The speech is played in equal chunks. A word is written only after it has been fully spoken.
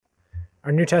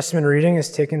Our New Testament reading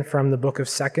is taken from the book of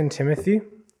 2 Timothy,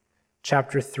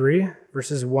 chapter 3,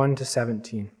 verses 1 to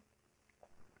 17.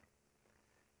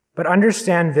 But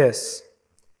understand this,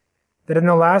 that in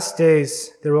the last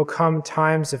days there will come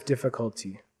times of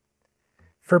difficulty.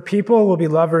 For people will be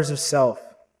lovers of self,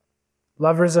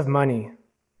 lovers of money,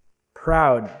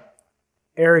 proud,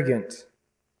 arrogant,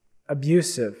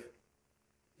 abusive,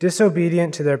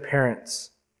 disobedient to their parents,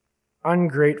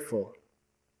 ungrateful,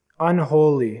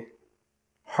 unholy,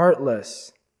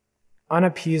 heartless,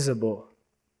 unappeasable,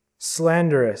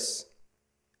 slanderous,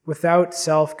 without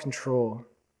self-control,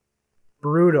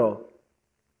 brutal,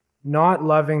 not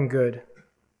loving good,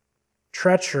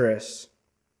 treacherous,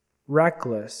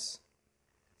 reckless,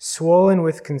 swollen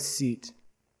with conceit,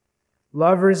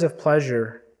 lovers of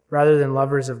pleasure rather than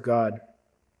lovers of God,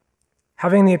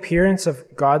 having the appearance of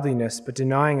godliness but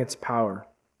denying its power.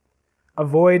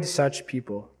 Avoid such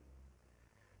people.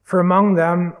 For among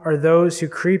them are those who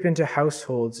creep into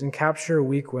households and capture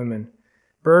weak women,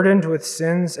 burdened with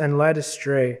sins and led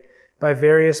astray by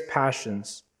various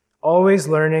passions, always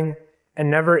learning and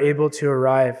never able to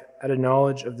arrive at a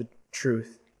knowledge of the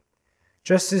truth.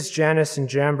 Just as Jannes and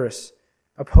Jambres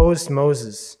opposed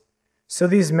Moses, so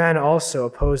these men also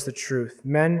oppose the truth,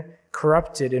 men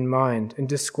corrupted in mind and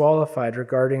disqualified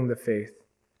regarding the faith.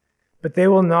 But they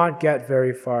will not get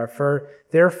very far, for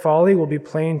their folly will be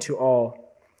plain to all,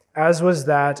 as was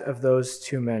that of those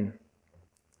two men.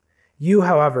 You,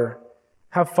 however,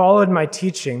 have followed my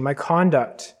teaching, my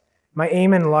conduct, my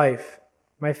aim in life,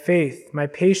 my faith, my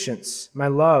patience, my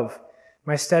love,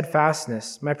 my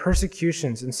steadfastness, my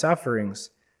persecutions and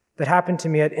sufferings that happened to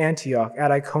me at Antioch,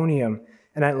 at Iconium,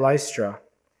 and at Lystra,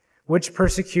 which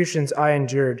persecutions I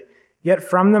endured, yet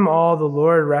from them all the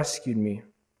Lord rescued me.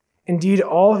 Indeed,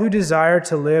 all who desire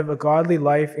to live a godly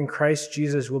life in Christ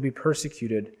Jesus will be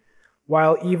persecuted,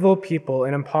 while evil people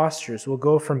and impostors will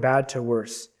go from bad to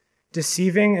worse,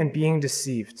 deceiving and being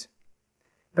deceived.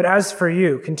 But as for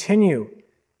you, continue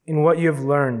in what you have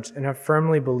learned and have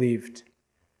firmly believed,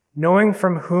 knowing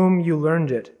from whom you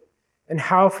learned it, and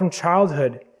how from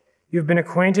childhood you have been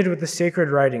acquainted with the sacred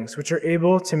writings, which are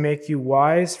able to make you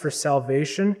wise for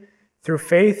salvation through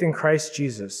faith in Christ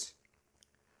Jesus.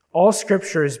 All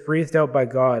Scripture is breathed out by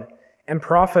God and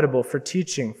profitable for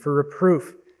teaching, for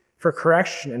reproof, for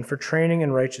correction, and for training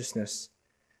in righteousness,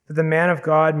 that the man of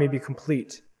God may be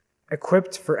complete,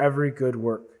 equipped for every good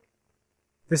work.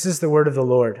 This is the word of the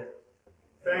Lord.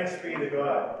 Thanks be to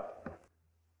God.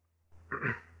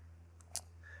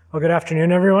 Well, good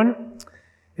afternoon, everyone.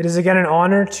 It is again an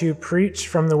honor to preach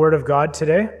from the Word of God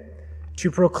today,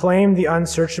 to proclaim the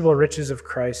unsearchable riches of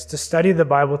Christ, to study the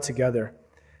Bible together,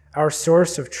 our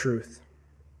source of truth.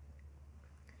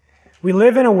 We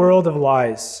live in a world of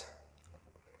lies.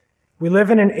 We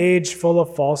live in an age full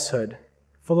of falsehood,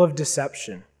 full of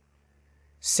deception.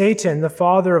 Satan, the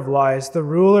father of lies, the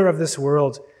ruler of this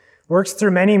world, works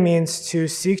through many means to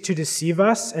seek to deceive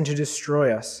us and to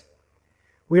destroy us.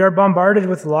 We are bombarded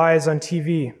with lies on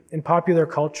TV, in popular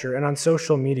culture, and on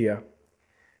social media.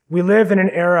 We live in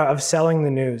an era of selling the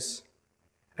news,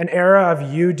 an era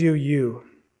of you do you,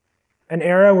 an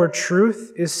era where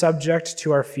truth is subject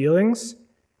to our feelings,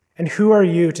 and who are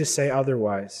you to say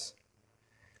otherwise?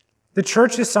 The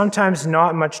church is sometimes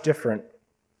not much different.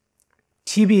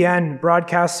 TBN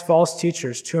broadcasts false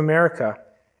teachers to America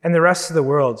and the rest of the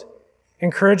world,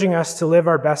 encouraging us to live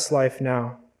our best life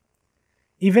now.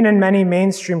 Even in many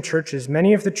mainstream churches,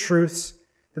 many of the truths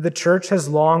that the church has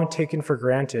long taken for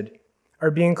granted are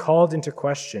being called into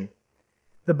question.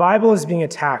 The Bible is being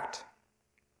attacked.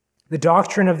 The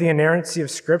doctrine of the inerrancy of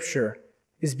Scripture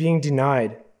is being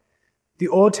denied. The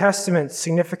Old Testament's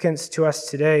significance to us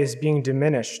today is being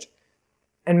diminished,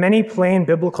 and many plain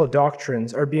biblical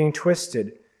doctrines are being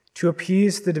twisted to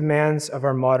appease the demands of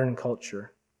our modern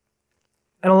culture.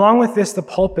 And along with this, the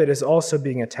pulpit is also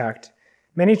being attacked.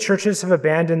 Many churches have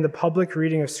abandoned the public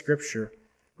reading of Scripture,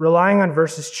 relying on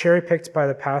verses cherry-picked by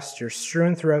the pastor,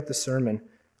 strewn throughout the sermon,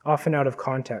 often out of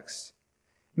context.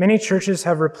 Many churches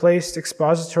have replaced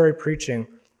expository preaching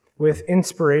with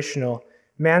inspirational,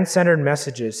 man-centered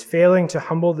messages, failing to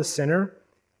humble the sinner,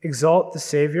 exalt the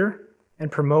Savior,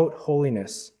 and promote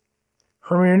holiness.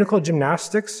 Hermeneutical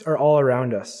gymnastics are all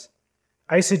around us.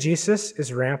 Eisegesis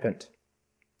is rampant.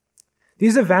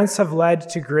 These events have led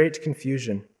to great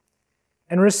confusion.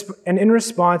 And in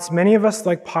response, many of us,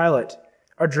 like Pilate,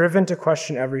 are driven to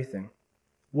question everything.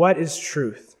 What is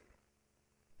truth?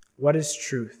 What is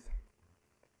truth?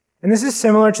 And this is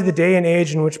similar to the day and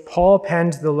age in which Paul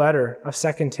penned the letter of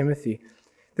 2 Timothy.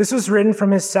 This was written from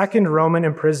his second Roman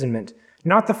imprisonment,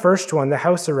 not the first one, the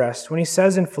house arrest, when he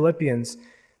says in Philippians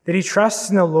that he trusts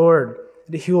in the Lord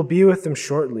that he will be with them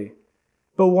shortly,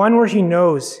 but one where he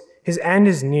knows his end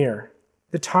is near.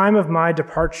 The time of my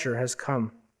departure has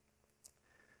come.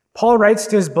 Paul writes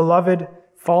to his beloved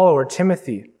follower,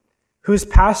 Timothy, who is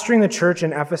pastoring the church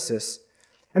in Ephesus.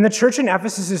 And the church in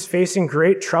Ephesus is facing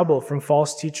great trouble from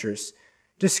false teachers,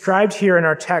 described here in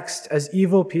our text as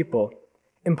evil people,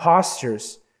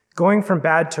 impostors, going from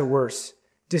bad to worse,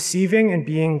 deceiving and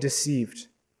being deceived.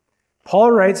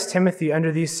 Paul writes Timothy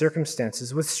under these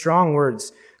circumstances with strong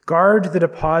words, guard the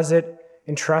deposit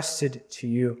entrusted to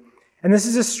you. And this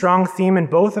is a strong theme in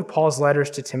both of Paul's letters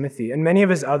to Timothy and many of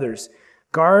his others.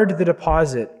 Guard the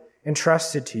deposit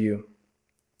entrusted to you.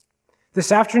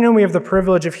 This afternoon, we have the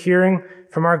privilege of hearing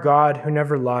from our God who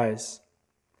never lies.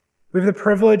 We have the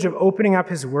privilege of opening up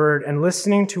his word and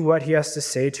listening to what he has to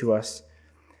say to us.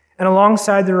 And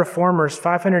alongside the reformers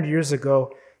 500 years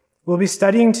ago, we'll be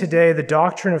studying today the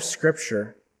doctrine of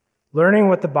Scripture, learning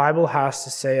what the Bible has to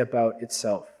say about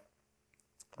itself.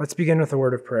 Let's begin with a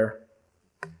word of prayer.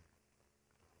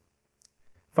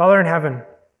 Father in heaven,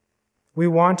 we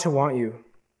want you.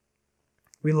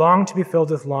 We long to be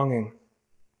filled with longing.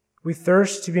 We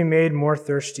thirst to be made more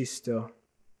thirsty still.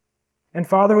 And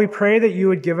Father, we pray that you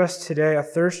would give us today a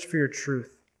thirst for your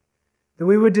truth, that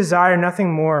we would desire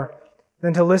nothing more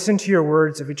than to listen to your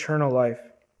words of eternal life.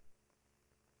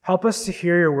 Help us to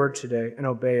hear your word today and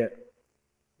obey it.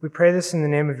 We pray this in the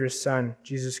name of your Son,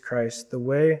 Jesus Christ, the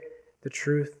way, the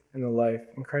truth, and the life.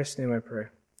 In Christ's name I pray.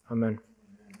 Amen.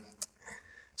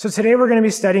 So today we're going to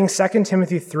be studying 2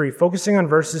 Timothy 3, focusing on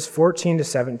verses 14 to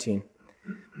 17.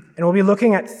 And we'll be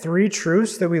looking at 3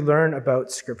 truths that we learn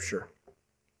about Scripture.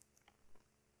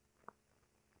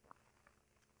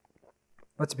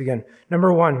 Let's begin.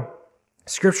 Number 1,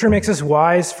 Scripture makes us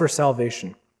wise for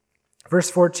salvation. Verse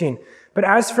 14, but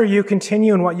as for you,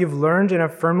 continue in what you've learned and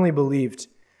have firmly believed,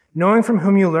 knowing from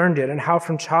whom you learned it and how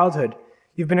from childhood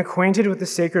you've been acquainted with the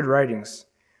sacred writings,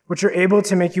 which are able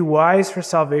to make you wise for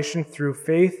salvation through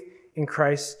faith in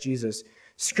Christ Jesus.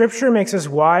 Scripture makes us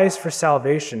wise for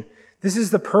salvation. This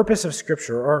is the purpose of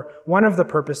Scripture, or one of the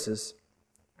purposes.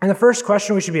 And the first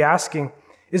question we should be asking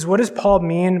is, what does Paul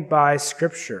mean by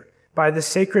Scripture, by the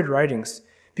sacred writings?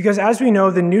 Because as we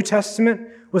know, the New Testament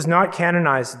was not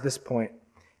canonized at this point.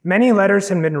 Many letters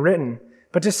had been written,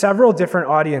 but to several different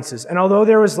audiences. And although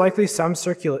there was likely some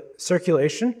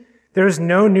circulation, there is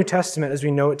no New Testament as we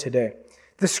know it today.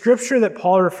 The Scripture that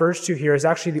Paul refers to here is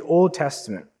actually the Old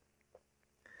Testament.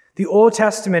 The Old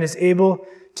Testament is able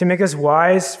to make us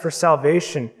wise for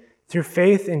salvation through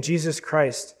faith in Jesus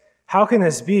Christ. How can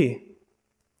this be?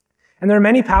 And there are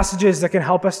many passages that can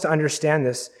help us to understand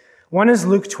this. One is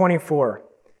Luke 24,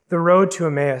 the road to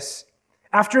Emmaus.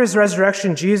 After his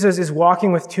resurrection, Jesus is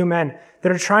walking with 2 men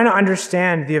that are trying to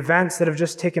understand the events that have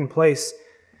just taken place.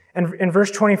 And in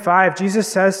verse 25, Jesus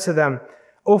says to them,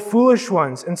 O foolish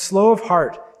ones and slow of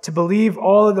heart to believe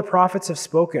all that the prophets have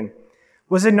spoken.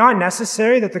 Was it not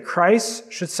necessary that the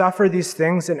Christ should suffer these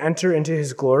things and enter into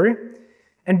his glory?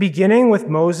 And beginning with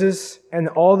Moses and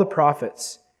all the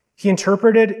prophets, he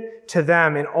interpreted to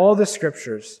them in all the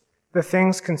scriptures the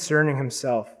things concerning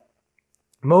himself.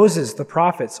 Moses, the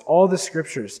prophets, all the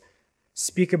scriptures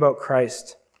speak about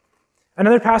Christ.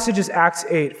 Another passage is Acts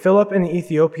 8, Philip and the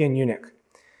Ethiopian eunuch.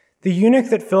 The eunuch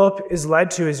that Philip is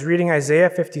led to is reading Isaiah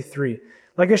 53.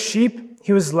 Like a sheep,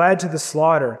 he was led to the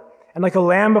slaughter, and like a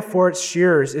lamb before its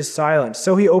shearers is silent,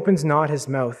 so he opens not his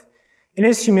mouth. In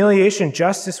his humiliation,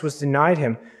 justice was denied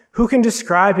him. Who can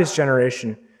describe his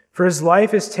generation? For his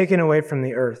life is taken away from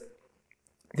the earth.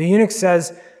 The eunuch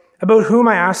says, about whom,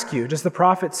 I ask you, does the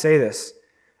prophet say this?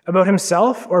 About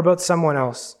himself or about someone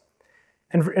else?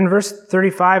 And in verse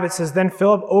 35, it says, then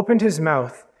Philip opened his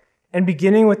mouth, and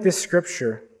beginning with this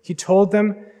scripture, he told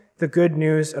them the good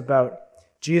news about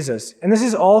Jesus. And this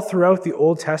is all throughout the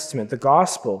Old Testament, the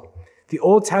gospel. The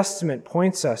Old Testament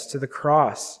points us to the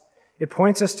cross. It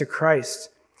points us to Christ.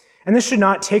 And this should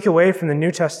not take away from the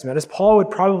New Testament. As Paul would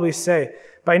probably say,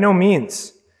 by no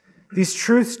means. These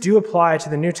truths do apply to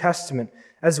the New Testament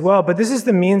as well, but this is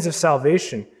the means of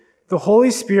salvation. The Holy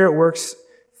Spirit works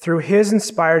through his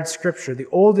inspired scripture, the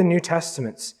Old and New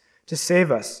Testaments, to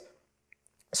save us.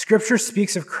 Scripture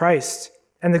speaks of Christ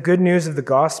and the good news of the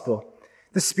gospel.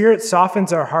 The Spirit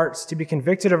softens our hearts to be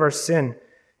convicted of our sin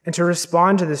and to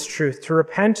respond to this truth, to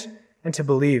repent and to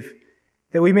believe,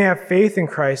 that we may have faith in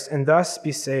Christ and thus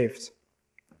be saved.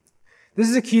 This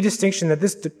is a key distinction, that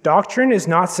this doctrine is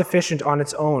not sufficient on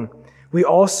its own. We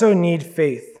also need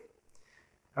faith.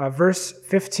 Verse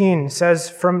 15 says,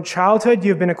 from childhood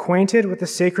you have been acquainted with the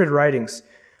sacred writings,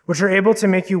 which are able to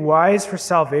make you wise for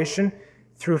salvation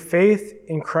through faith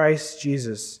in Christ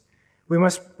Jesus. We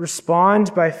must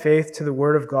respond by faith to the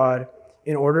word of God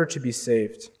in order to be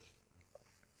saved.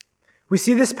 We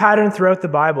see this pattern throughout the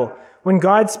Bible. When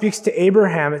God speaks to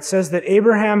Abraham, it says that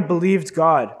Abraham believed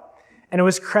God, and it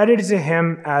was credited to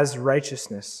him as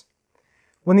righteousness.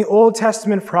 When the Old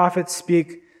Testament prophets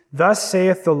speak, "Thus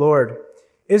saith the Lord,"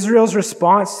 Israel's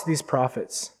response to these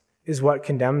prophets is what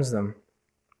condemns them.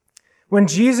 When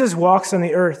Jesus walks on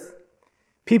the earth,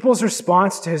 people's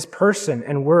response to his person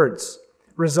and words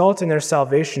result in their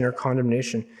salvation or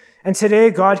condemnation. And today,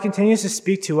 God continues to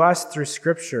speak to us through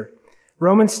Scripture.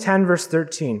 Romans 10, verse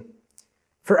 13.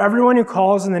 "For everyone who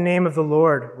calls on the name of the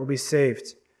Lord will be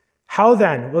saved. How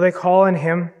then will they call on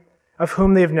him of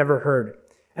whom they have never heard?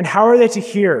 And how are they to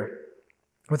hear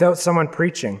without someone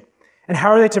preaching? And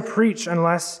how are they to preach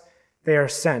unless they are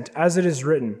sent? As it is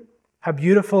written, how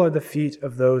beautiful are the feet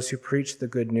of those who preach the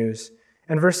good news."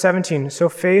 And verse 17, "So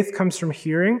faith comes from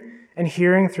hearing, and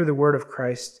hearing through the word of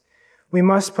Christ." We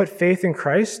must put faith in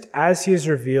Christ as he is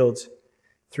revealed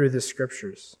through the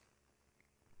Scriptures.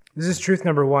 This is truth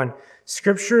number one.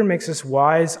 Scripture makes us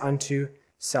wise unto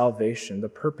salvation, the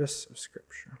purpose of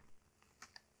Scripture.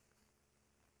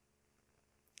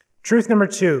 Truth number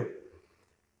two,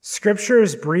 Scripture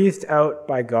is breathed out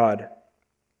by God.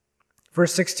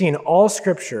 Verse 16, "All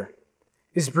Scripture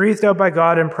is breathed out by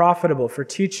God and profitable for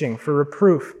teaching, for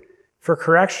reproof, for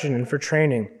correction, and for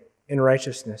training in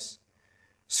righteousness."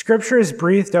 Scripture is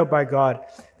breathed out by God.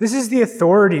 This is the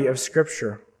authority of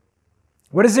Scripture.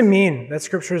 What does it mean that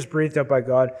Scripture is breathed out by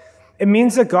God? It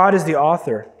means that God is the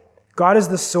author. God is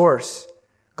the source.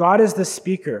 God is the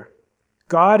speaker.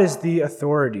 God is the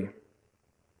authority.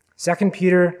 2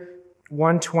 Peter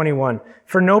 1:21,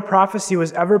 "For no prophecy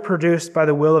was ever produced by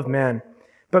the will of man,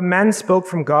 but men spoke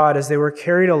from God as they were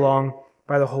carried along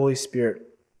by the Holy Spirit."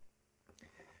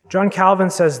 John Calvin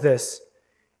says this,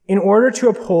 "In order to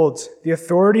uphold the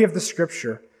authority of the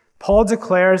Scripture, Paul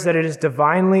declares that it is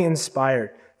divinely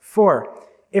inspired. For,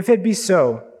 if it be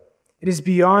so, it is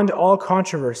beyond all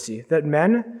controversy that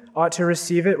men ought to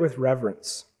receive it with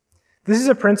reverence. This is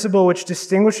a principle which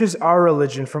distinguishes our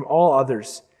religion from all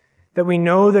others, that we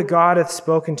know that God hath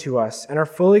spoken to us, and are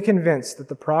fully convinced that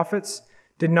the prophets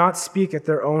did not speak at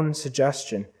their own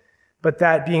suggestion, but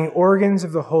that, being organs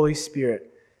of the Holy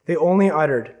Spirit, they only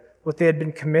uttered what they had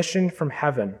been commissioned from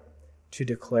heaven to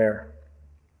declare."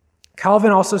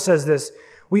 Calvin also says this,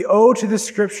 "We owe to the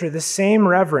Scripture the same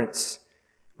reverence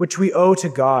which we owe to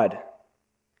God,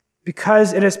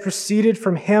 because it has proceeded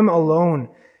from him alone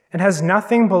and has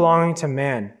nothing belonging to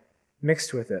man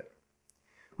mixed with it."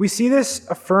 We see this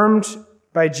affirmed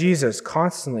by Jesus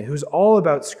constantly, who's all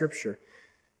about Scripture.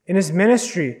 In his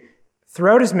ministry,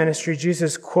 throughout his ministry,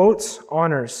 Jesus quotes,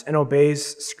 honors, and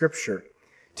obeys Scripture.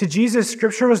 To Jesus,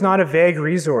 Scripture was not a vague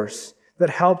resource that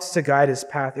helped to guide his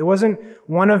path. It wasn't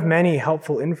one of many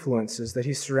helpful influences that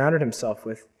he surrounded himself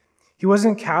with. He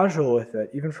wasn't casual with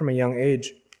it, even from a young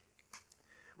age.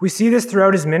 We see this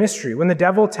throughout his ministry. When the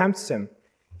devil tempts him,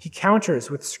 he counters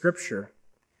with Scripture.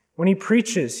 When he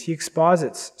preaches, he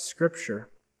exposits Scripture.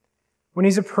 When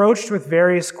he's approached with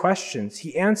various questions,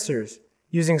 he answers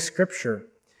using Scripture.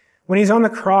 When he's on the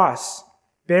cross,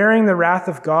 bearing the wrath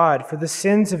of God for the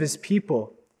sins of his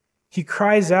people, he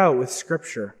cries out with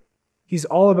Scripture. He's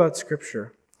all about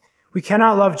Scripture. We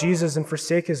cannot love Jesus and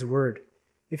forsake his word.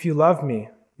 "If you love me,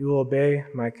 you will obey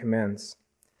my commands."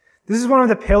 This is one of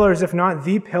the pillars, if not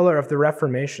the pillar, of the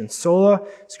Reformation, sola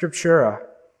scriptura,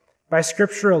 by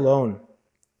Scripture alone.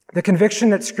 The conviction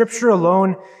that Scripture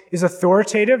alone is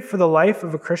authoritative for the life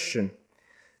of a Christian.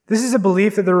 This is a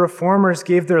belief that the Reformers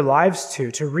gave their lives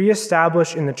to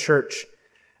reestablish in the church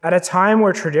at a time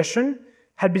where tradition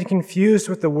had been confused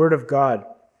with the Word of God.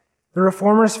 The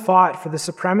Reformers fought for the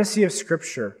supremacy of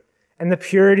Scripture and the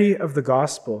purity of the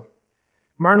gospel.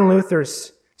 Martin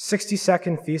Luther's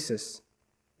 62nd thesis,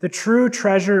 "The true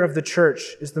treasure of the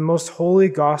church is the most holy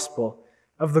gospel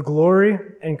of the glory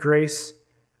and grace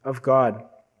of God."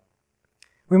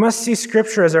 We must see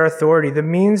Scripture as our authority, the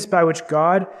means by which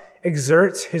God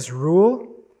exerts his rule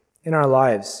in our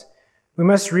lives. We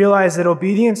must realize that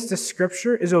obedience to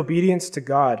Scripture is obedience to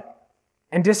God,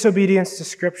 and disobedience to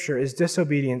Scripture is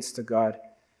disobedience to God.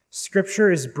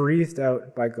 Scripture is breathed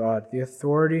out by God, the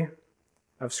authority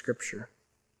of Scripture.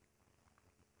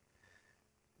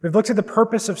 We've looked at the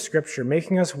purpose of Scripture,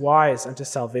 making us wise unto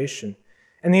salvation,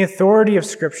 and the authority of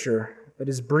Scripture that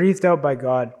is breathed out by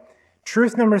God.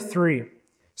 Truth number 3,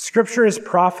 Scripture is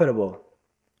profitable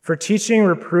for teaching,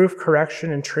 reproof,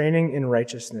 correction, and training in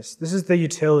righteousness. This is the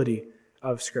utility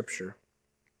of Scripture.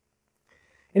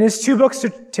 In his 2 books to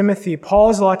Timothy, Paul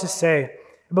has a lot to say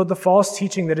about the false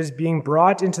teaching that is being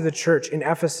brought into the church in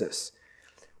Ephesus.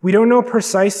 We don't know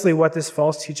precisely what this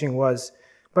false teaching was,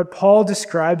 but Paul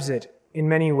describes it in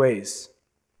many ways: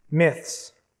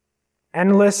 myths,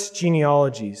 endless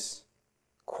genealogies,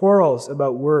 quarrels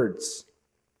about words,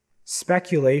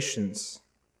 speculations,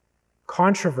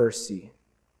 controversy,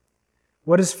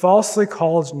 what is falsely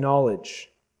called knowledge,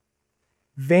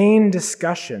 vain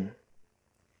discussion,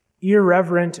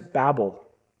 irreverent babble.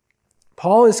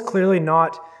 Paul is clearly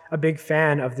not a big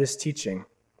fan of this teaching.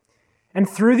 And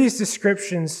through these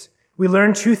descriptions, we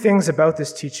learn two things about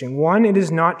this teaching. One, it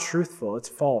is not truthful, it's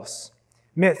false.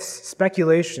 Myths,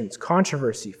 speculations,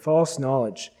 controversy, false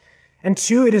knowledge. And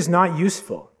two, it is not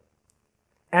useful.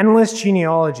 Endless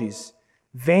genealogies,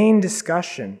 vain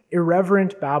discussion,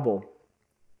 irreverent babble.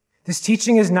 This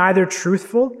teaching is neither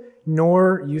truthful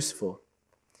nor useful.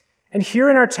 And here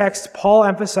in our text, Paul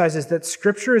emphasizes that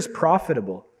Scripture is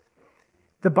profitable.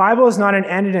 The Bible is not an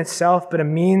end in itself, but a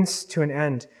means to an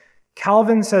end.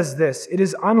 Calvin says this: it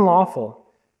is unlawful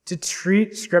to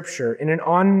treat Scripture in an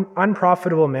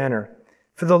unprofitable manner.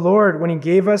 For the Lord, when he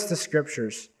gave us the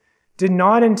Scriptures, did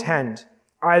not intend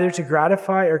either to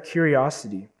gratify our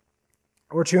curiosity,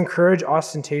 or to encourage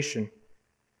ostentation,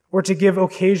 or to give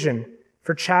occasion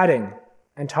for chatting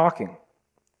and talking,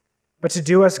 but to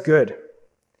do us good.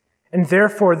 And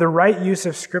therefore, the right use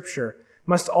of Scripture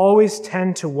must always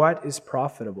tend to what is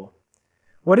profitable.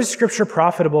 What is Scripture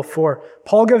profitable for?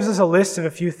 Paul gives us a list of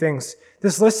a few things.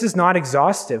 This list is not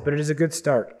exhaustive, but it is a good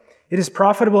start. It is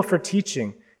profitable for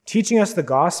teaching us the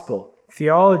gospel,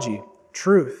 theology,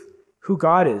 truth, who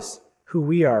God is, who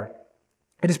we are.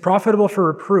 It is profitable for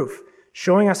reproof,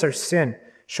 showing us our sin,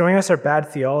 showing us our bad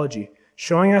theology,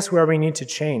 showing us where we need to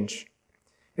change.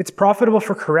 It's profitable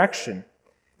for correction.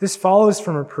 This follows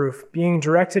from reproof, being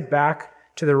directed back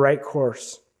to the right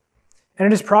course. And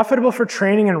it is profitable for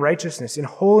training in righteousness, in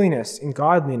holiness, in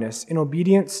godliness, in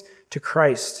obedience to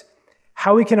Christ,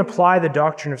 how we can apply the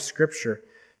doctrine of Scripture,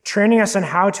 training us on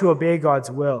how to obey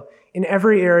God's will in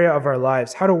every area of our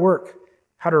lives, how to work,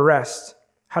 how to rest,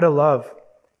 how to love,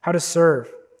 how to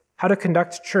serve, how to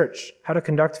conduct church, how to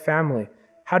conduct family,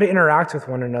 how to interact with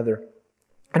one another.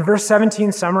 And verse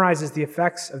 17 summarizes the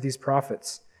effects of these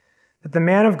prophets: that the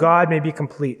man of God may be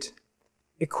complete,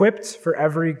 equipped for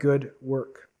every good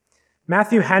work.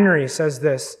 Matthew Henry says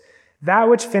this: that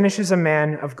which finishes a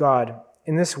man of God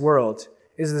in this world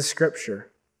is the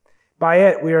Scripture. By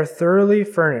it we are thoroughly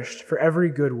furnished for every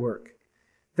good work.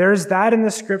 There is that in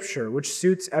the Scripture which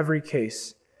suits every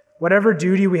case, whatever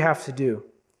duty we have to do,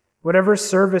 whatever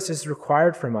service is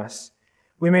required from us.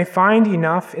 We may find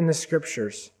enough in the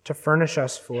Scriptures to furnish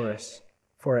us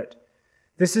for it.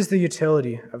 This is the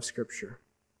utility of Scripture.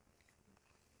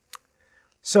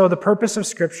 So the purpose of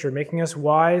Scripture, making us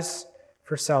wise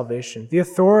for salvation. The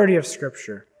authority of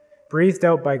Scripture, breathed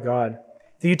out by God.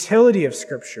 The utility of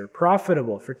Scripture,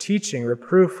 profitable for teaching,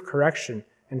 reproof, correction,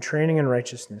 and training in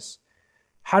righteousness.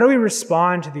 How do we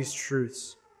respond to these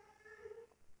truths?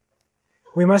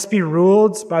 We must be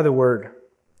ruled by the Word.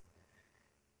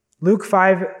 Luke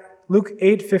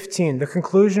 8:15, the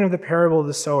conclusion of the parable of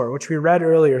the sower, which we read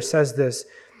earlier, says this: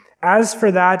 as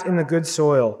for that in the good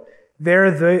soil, they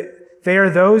are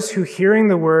those who, hearing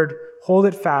the word, hold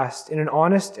it fast in an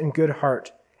honest and good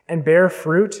heart, and bear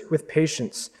fruit with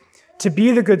patience. To be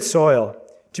the good soil,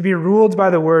 to be ruled by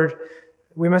the word,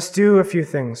 we must do a few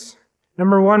things.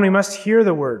 Number one, we must hear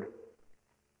the word.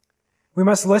 We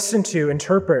must listen to,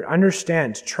 interpret,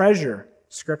 understand, treasure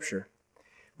Scripture.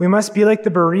 We must be like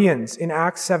the Bereans in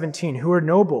Acts 17, who were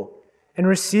noble and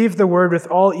received the word with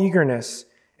all eagerness,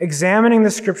 examining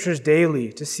the Scriptures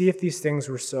daily to see if these things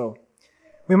were so.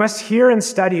 We must hear and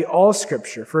study all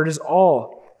Scripture, for it is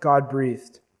all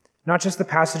God-breathed, not just the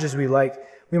passages we like.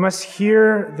 We must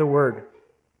hear the word.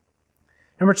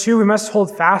 Number two, we must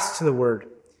hold fast to the word.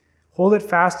 Hold it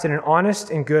fast in an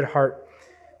honest and good heart.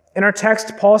 In our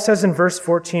text, Paul says in verse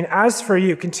 14, as for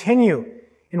you, continue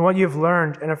in what you have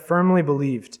learned and have firmly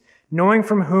believed, knowing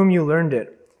from whom you learned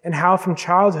it, and how from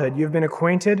childhood you have been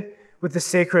acquainted with the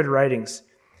sacred writings.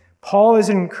 Paul is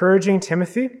encouraging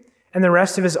Timothy and the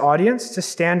rest of his audience to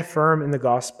stand firm in the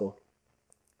gospel,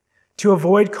 to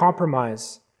avoid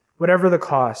compromise, whatever the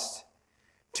cost,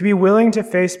 to be willing to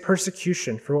face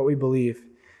persecution for what we believe,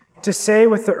 to say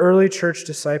with the early church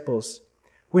disciples,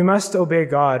 we must obey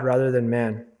God rather than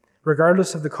man,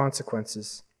 regardless of the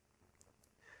consequences.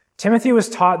 Timothy was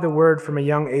taught the word from a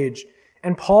young age,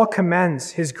 and Paul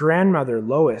commends his grandmother,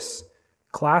 Lois,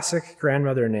 classic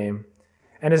grandmother name,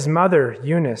 and his mother,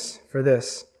 Eunice, for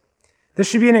this. This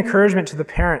should be an encouragement to the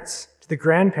parents, to the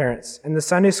grandparents, and the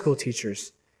Sunday school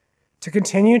teachers to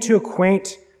continue to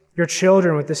acquaint your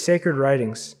children with the sacred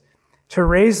writings, to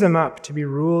raise them up to be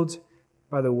ruled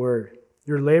by the word.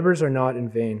 Your labors are not in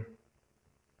vain.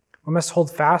 We must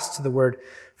hold fast to the word.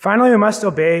 Finally, we must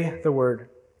obey the word,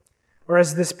 or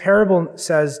as this parable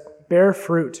says, bear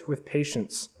fruit with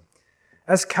patience.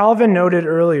 As Calvin noted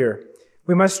earlier,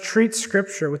 we must treat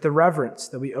Scripture with the reverence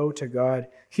that we owe to God.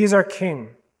 He is our King,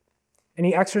 and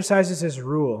he exercises his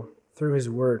rule through his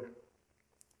word.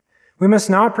 We must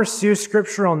not pursue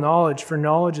scriptural knowledge for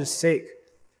knowledge's sake,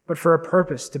 but for a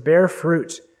purpose, to bear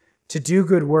fruit, to do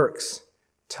good works,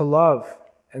 to love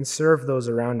and serve those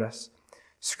around us.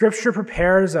 Scripture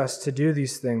prepares us to do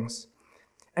these things.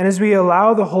 And as we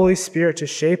allow the Holy Spirit to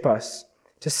shape us,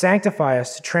 to sanctify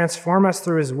us, to transform us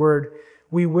through his word,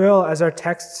 we will, as our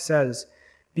text says,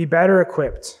 be better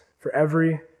equipped for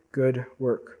every good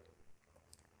work.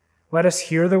 Let us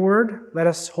hear the word. Let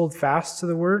us hold fast to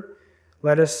the word.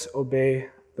 Let us obey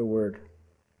the word.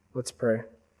 Let's pray.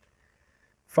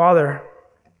 Father,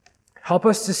 help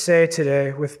us to say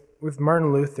today with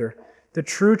Martin Luther, the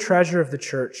true treasure of the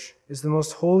church is the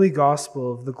most holy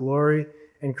gospel of the glory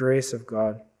and grace of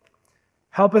God.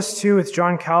 Help us too, with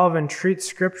John Calvin, treat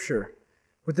Scripture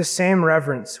with the same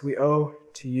reverence we owe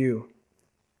to you,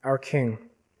 our King.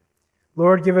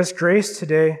 Lord, give us grace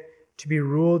today to be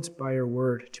ruled by your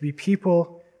word, to be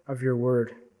people of your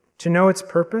word, to know its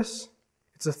purpose,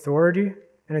 its authority,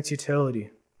 and its utility,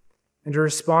 and to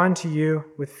respond to you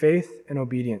with faith and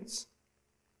obedience.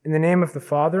 In the name of the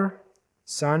Father,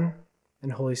 Son,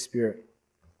 and Holy Spirit.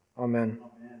 Amen.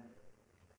 Amen.